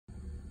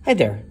Hi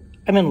there,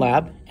 I'm in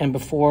lab, and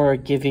before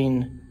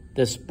giving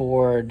this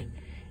board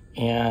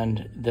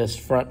and this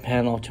front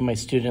panel to my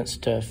students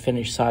to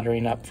finish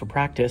soldering up for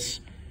practice,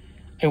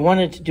 I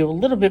wanted to do a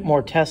little bit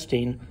more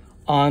testing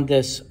on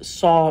this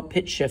saw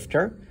pitch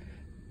shifter.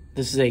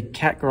 This is a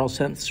Catgirl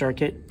Synth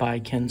circuit by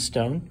Ken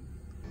Stone.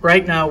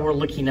 Right now we're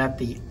looking at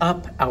the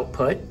up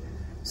output.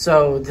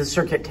 So the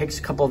circuit takes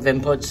a couple of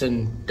inputs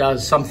and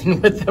does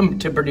something with them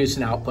to produce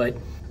an output.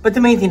 But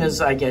the main thing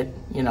is I get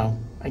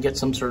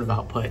some sort of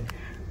output.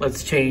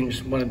 Let's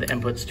change one of the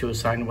inputs to a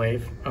sine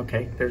wave.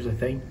 Okay, there's a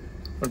thing.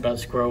 What about a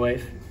square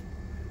wave?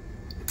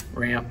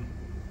 Ramp.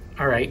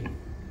 All right.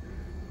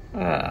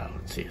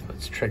 Let's see,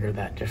 let's trigger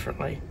that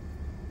differently.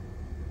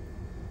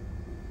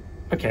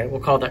 Okay, we'll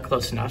call that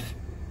close enough.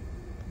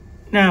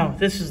 Now,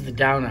 this is the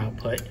down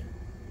output.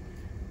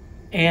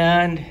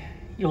 And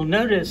you'll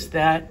notice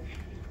that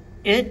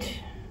it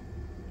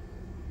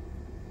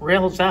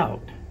rails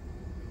out.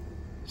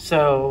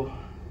 So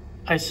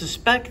I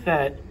suspect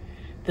that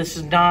this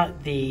is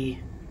not the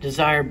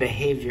desired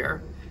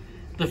behavior.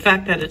 The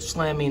fact that it's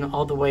slamming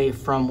all the way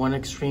from one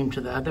extreme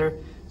to the other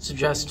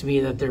suggests to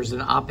me that there's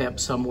an op-amp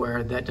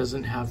somewhere that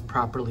doesn't have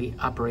properly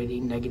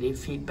operating negative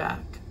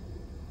feedback.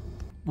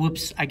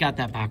 Whoops, I got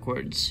that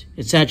backwards.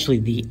 It's actually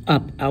the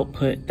up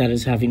output that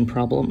is having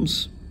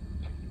problems.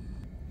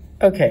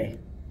 Okay,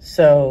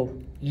 so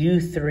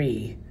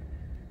U3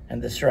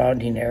 and the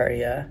surrounding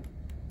area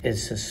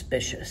is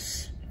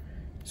suspicious.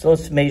 So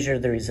let's measure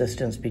the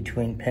resistance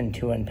between pin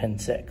 2 and pin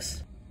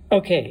 6.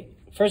 Okay,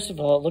 first of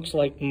all, it looks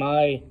like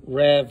my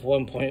Rev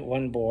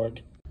 1.1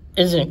 board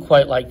isn't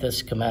quite like this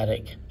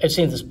schematic. I've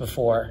seen this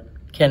before.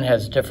 Ken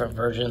has different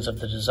versions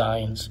of the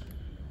designs.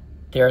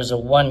 There's a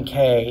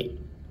 1K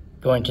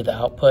going to the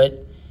output,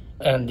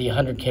 and the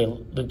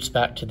 100K loops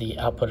back to the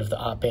output of the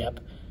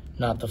op-amp,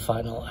 not the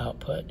final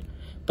output.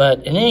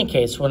 But in any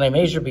case, when I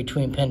measure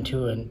between pin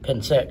 2 and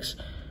pin 6,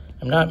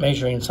 I'm not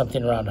measuring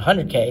something around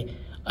 100K,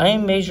 I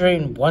am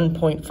measuring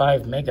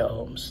 1.5 mega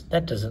ohms.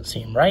 That doesn't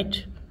seem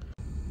right.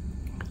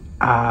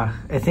 I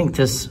think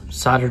this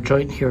solder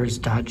joint here is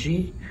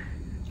dodgy.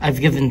 I've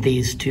given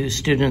these to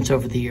students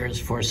over the years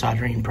for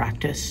soldering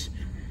practice,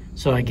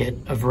 so I get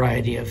a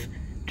variety of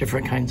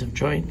different kinds of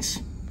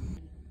joints.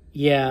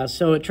 Yeah,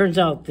 so it turns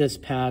out this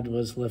pad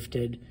was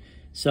lifted,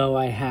 so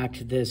I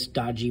hacked this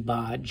dodgy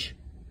bodge.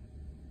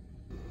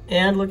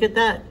 And look at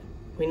that.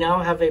 We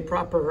now have a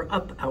proper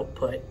up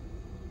output.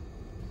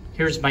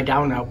 Here's my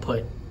down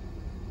output.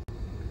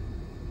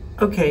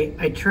 Okay,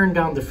 I turned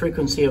down the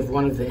frequency of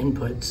one of the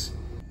inputs.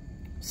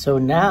 So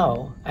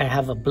now I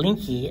have a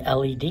blinky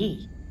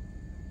LED.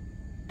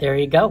 There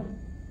you go.